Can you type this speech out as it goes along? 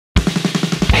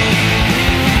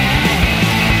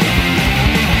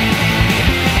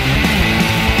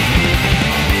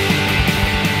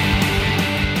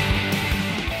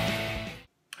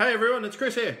everyone, it's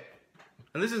Chris here.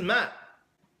 And this is Matt.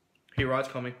 He writes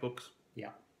comic books. Yeah.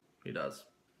 He does.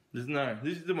 This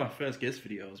is my first guest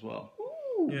video as well.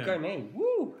 Ooh, yeah. Go me.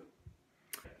 Woo!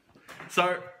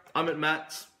 So, I'm at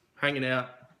Matt's, hanging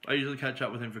out. I usually catch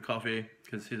up with him for coffee,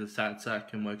 because he's a sad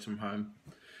sack and works from home.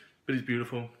 But he's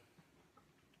beautiful.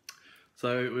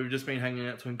 So, we've just been hanging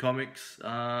out talking comics.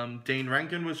 Dean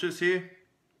Rankin was just here.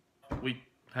 We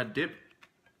had dip.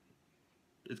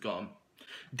 It's gone.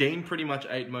 Dean pretty much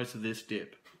ate most of this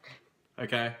dip.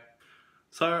 Okay?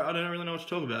 So, I don't really know what to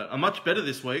talk about. I'm much better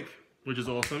this week, which is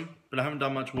awesome, but I haven't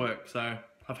done much work, so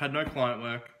I've had no client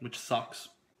work, which sucks.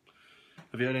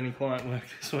 Have you had any client work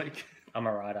this week? I'm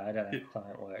a writer, I don't have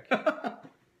client work.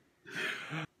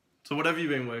 So what have you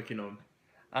been working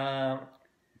on?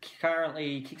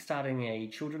 Currently kickstarting a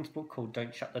children's book called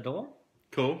Don't Shut the Door.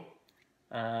 Cool.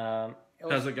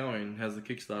 How's it going? How's the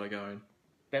Kickstarter going?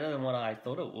 Better than what I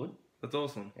thought it would. That's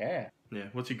awesome. Yeah. Yeah.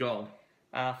 What's your goal?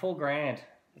 $4,000.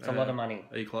 It's a lot of money.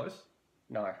 Are you close?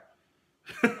 No.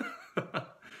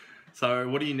 So,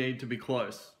 what do you need to be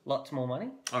close? Lots more money.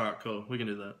 All right, cool. We can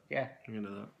do that. Yeah. We can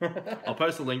do that. I'll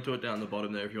post a link to it down the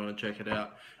bottom there if you want to check it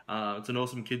out. It's an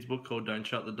awesome kids book called Don't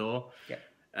Shut the Door.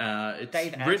 Yeah.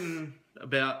 It's written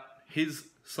about his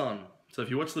son. So,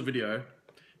 if you watch the video,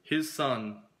 his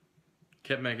son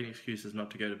kept making excuses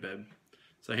not to go to bed.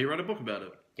 So, he wrote a book about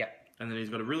it. Yeah. And then he's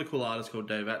got a really cool artist called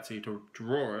Dave Atsey to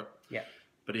draw it. Yeah.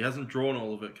 But he hasn't drawn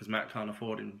all of it because Matt can't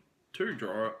afford him to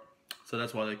draw it. So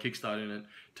that's why they're kickstarting it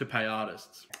to pay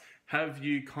artists. Have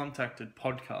you contacted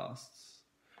podcasts?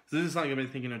 So this is something I've been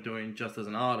thinking of doing just as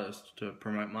an artist to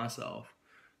promote myself.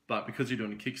 But because you're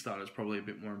doing a Kickstarter, it's probably a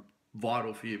bit more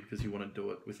vital for you because you want to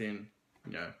do it within,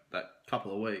 that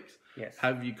couple of weeks. Yes.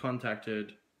 Have you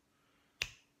contacted,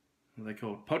 what are they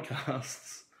called,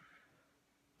 podcasts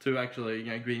to actually,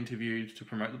 be interviewed to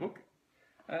promote the book?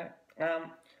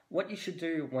 What you should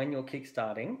do when you're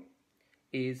kickstarting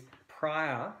is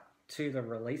prior to the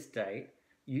release date,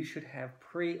 you should have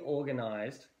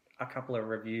pre-organized a couple of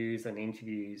reviews and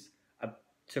interviews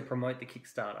to promote the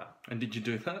Kickstarter. And did you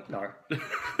do that? No.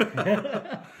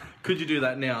 Could you do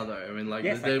that now, though? I mean,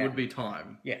 yes, there would be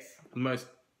time. Yes. Most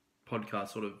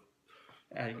podcasts sort of,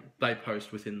 they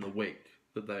post within the week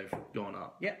that they've gone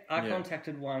up. Yeah, I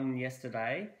contacted one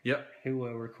yesterday. Yep. Who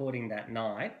were recording that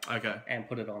night. Okay. And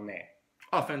put it on there.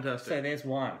 Oh, fantastic. So there's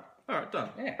one. All right, done.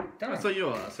 Yeah, done. Oh,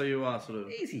 so you are sort of...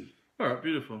 Easy. All right,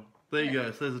 beautiful. There you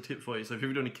go. So there's a tip for you. So if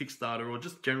you're doing a Kickstarter or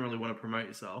just generally want to promote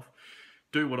yourself,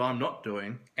 do what I'm not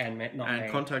doing. And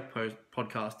contact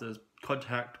podcasters,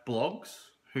 contact blogs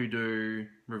who do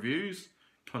reviews,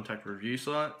 contact review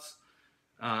sites,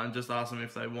 and just ask them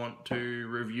if they want to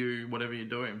review whatever you're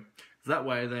doing. That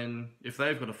way, then, if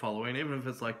they've got a following, even if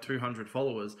it's like 200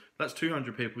 followers, that's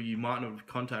 200 people you might not have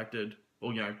contacted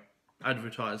or,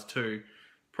 advertised to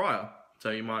prior. So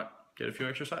you might get a few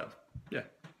extra sales. Yeah,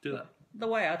 do that. The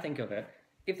way I think of it,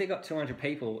 if they got 200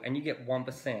 people and you get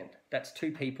 1%, that's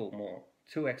 2 people more.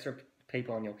 2 extra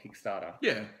people on your Kickstarter.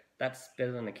 Yeah. That's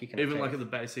better than a kick in the Even teeth. like at the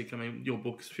basic, your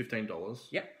book's $15.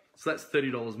 Yep. So that's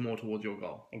 $30 more towards your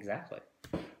goal. Exactly.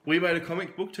 We made a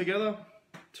comic book together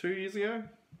 2 years ago.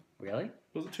 Really?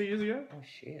 Was it 2 years ago? Oh,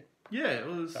 shit. Yeah, it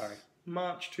was Sorry.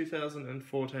 March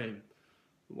 2014. It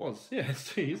was. Yeah,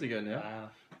 it's 2 years ago now. Wow.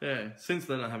 Yeah. Since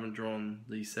then, I haven't drawn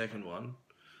the second one,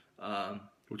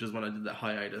 which is when I did that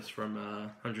hiatus from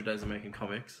 100 Days of Making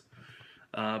Comics.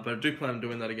 But I do plan on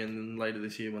doing that again later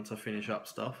this year once I finish up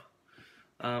stuff.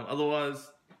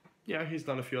 Otherwise, he's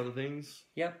done a few other things.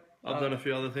 Yep. I've done a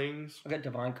few other things. I've got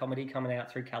Divine Comedy coming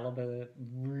out through Caliber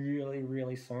really,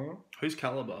 really soon. Who's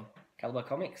Caliber? Caliber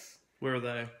Comics. Where are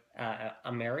they?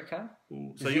 America.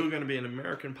 Ooh, so you're going to be an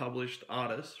American published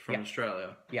artist from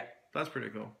Australia? Yeah. That's pretty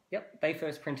cool. Yep. They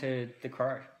first printed The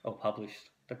Crow, or published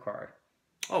The Crow.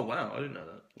 Oh, wow. I didn't know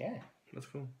that. Yeah. That's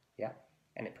cool. Yeah.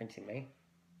 And it printed me.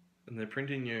 And they're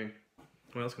printing you.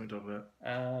 What else can we talk about?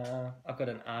 I've got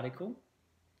an article,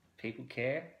 People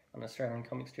Care, on Australian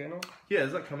Comics Journal. Yeah,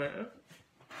 has that come out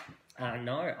yet?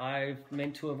 No, I've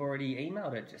meant to have already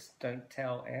emailed it. Just don't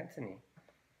tell Anthony.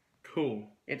 Cool.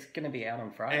 It's going to be out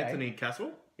on Friday. Anthony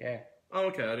Castle? Yeah. Oh,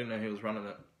 okay. I didn't know he was running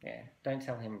it. Yeah. Don't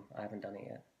tell him I haven't done it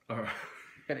yet. All right.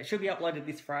 But it should be uploaded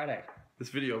this Friday. This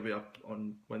video will be up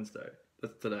on Wednesday.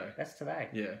 That's today. That's today.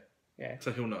 Yeah. Yeah.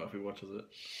 So he'll know if he watches it.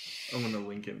 I'm going to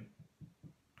link him.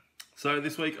 So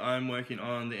this week I'm working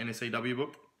on the NSCW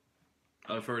book.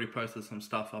 I've already posted some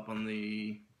stuff up on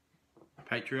the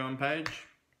Patreon page.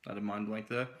 I had a mind blank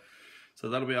there. So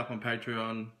that'll be up on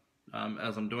Patreon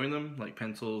as I'm doing them, like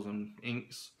pencils and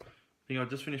inks. I think I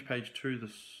just finished page 2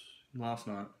 last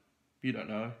night. You don't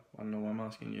know. I don't know why I'm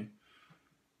asking you.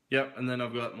 Yep, and then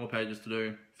I've got more pages to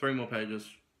do. 3 more pages.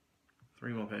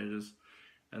 3 more pages.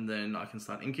 And then I can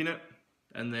start inking it.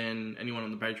 And then anyone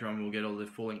on the Patreon will get all the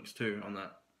full inks too on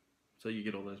that. So you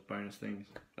get all those bonus things.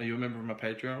 Are you a member of my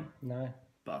Patreon? No.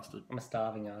 Bastard. I'm a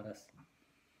starving artist.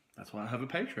 That's why I have a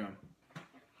Patreon.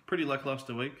 Pretty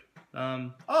lackluster week.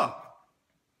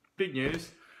 Big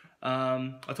news.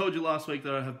 I told you last week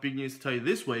that I have big news to tell you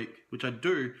this week, which I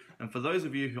do. And for those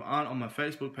of you who aren't on my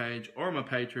Facebook page or on my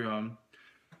Patreon,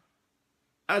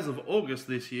 as of August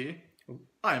this year,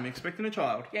 I am expecting a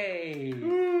child. Yay!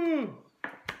 Woo!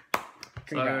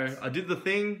 Congrats. So I did the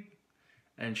thing,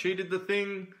 and she did the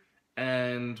thing,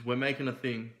 and we're making a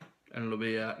thing, and it'll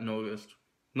be out in August.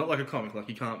 Not like a comic, like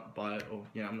you can't buy it, or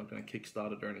I'm not going to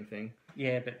Kickstart it or anything.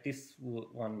 Yeah, but this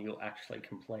one you'll actually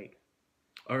complete.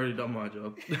 I already done my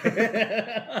job.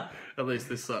 At least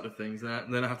this side of things.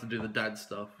 Then I have to do the dad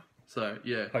stuff. So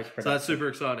yeah, so that's super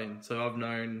exciting. So I've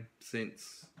known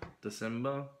since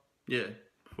December,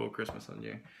 before Christmas I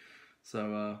knew.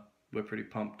 So we're pretty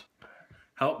pumped.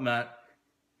 Help Matt,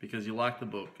 because you like the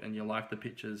book and you like the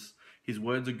pictures. His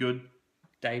words are good.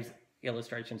 Dave's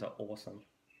illustrations are awesome.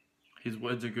 His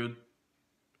words are good.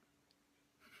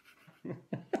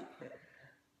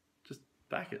 Just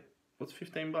back it. What's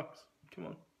 $15? Come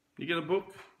on. You get a book,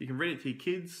 you can read it to your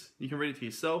kids, you can read it to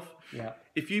yourself. Yeah.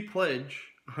 If you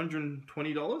pledge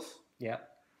 $120,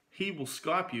 he will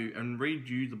Skype you and read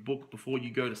you the book before you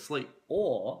go to sleep.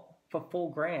 Or for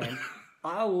 $4,000,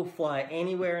 I will fly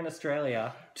anywhere in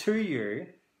Australia to you.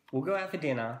 We'll go out for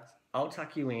dinner. I'll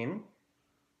tuck you in.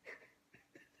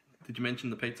 Did you mention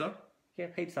the pizza? Yeah,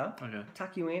 pizza. Okay.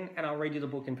 Tuck you in and I'll read you the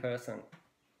book in person.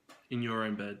 In your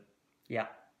own bed. Yeah.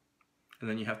 And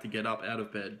then you have to get up out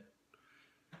of bed.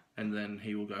 And then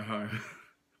he will go home.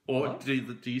 Or do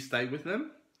you stay with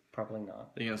them? Probably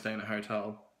not. Are you going to stay in a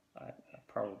hotel?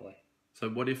 Probably. So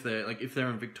what if they're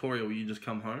in Victoria, will you just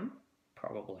come home?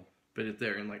 Probably. But if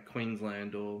they're in like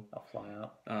Queensland or I'll fly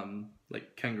up.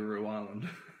 like Kangaroo Island.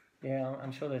 Yeah,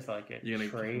 I'm sure there's like a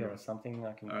tree or something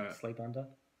I can sleep under.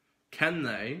 Can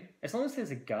they? As long as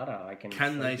there's a gutter, I can.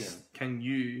 Can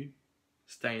you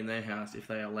stay in their house if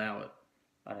they allow it?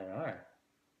 I don't know.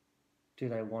 Do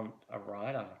they want a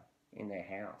writer in their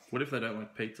house? What if they don't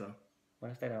like pizza?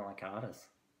 What if they don't like artists?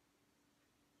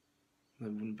 They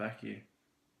wouldn't back you.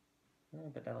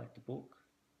 No, but they like the book.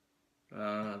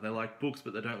 They like books,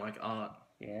 but they don't like art.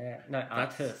 Yeah. No,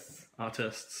 artists.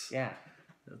 Artists. Yeah.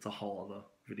 That's a whole other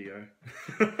video.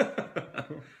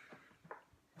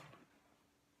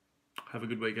 Have a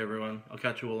good week, everyone. I'll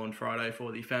catch you all on Friday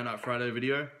for the Fan Art Friday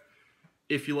video.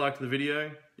 If you liked the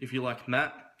video, if you like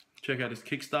Matt, check out his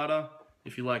Kickstarter.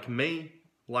 If you like me,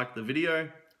 like the video,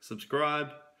 subscribe,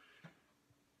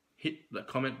 hit the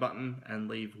comment button and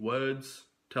leave words.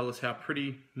 Tell us how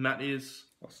pretty Matt is,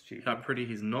 Or stupid. how pretty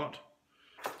he's not.